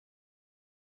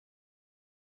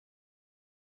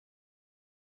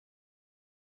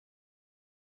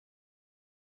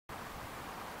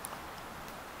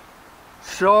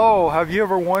So, have you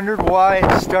ever wondered why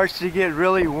it starts to get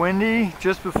really windy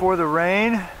just before the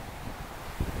rain?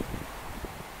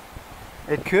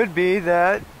 It could be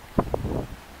that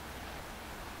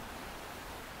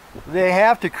they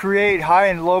have to create high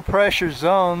and low pressure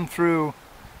zone through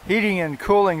heating and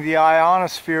cooling the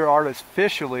ionosphere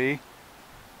artificially,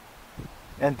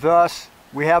 and thus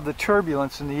we have the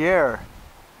turbulence in the air.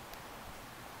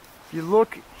 If you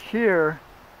look here,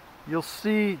 you'll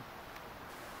see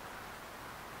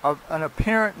an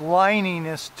apparent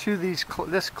lininess to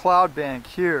this cloud bank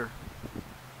here.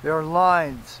 There are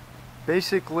lines.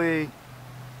 Basically,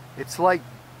 it's like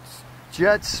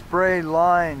jet spray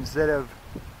lines that have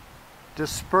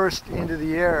dispersed into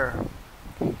the air.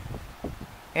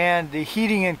 And the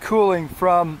heating and cooling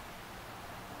from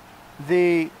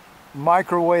the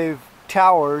microwave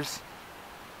towers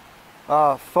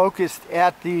focused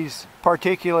at these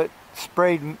particulate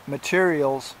sprayed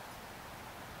materials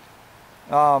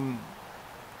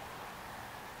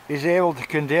is able to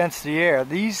condense the air.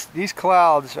 These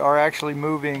clouds are actually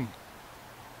moving.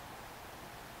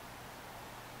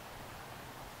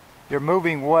 They're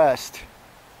moving west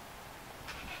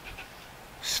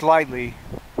slightly.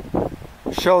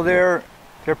 So they're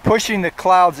pushing the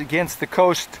clouds against the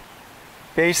coast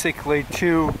basically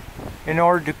in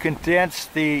order to condense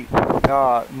the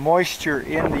moisture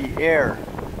in the air.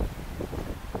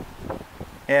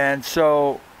 And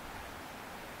so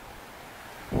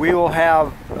we will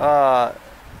have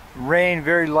rain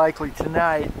very likely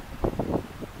tonight.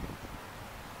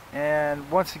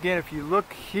 And once again, if you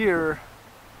look here,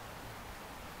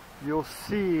 you'll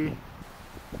see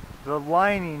the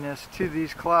lininess to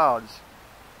these clouds.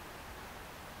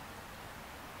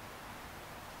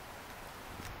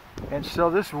 And so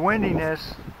this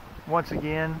windiness, once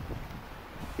again,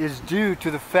 is due to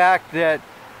the fact that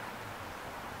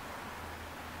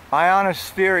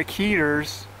ionospheric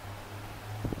heaters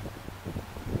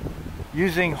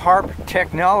using HARP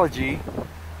technology,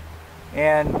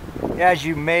 and as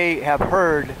you may have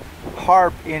heard,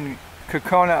 HARP in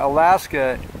Kokona,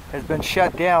 Alaska has been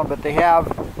shut down, but they have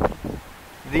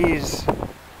these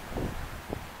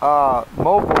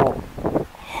mobile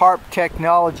HARP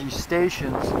technology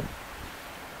stations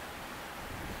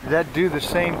that do the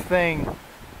same thing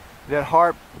that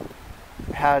HARP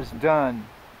has done.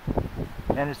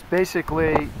 And it's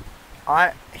basically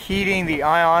heating the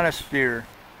ionosphere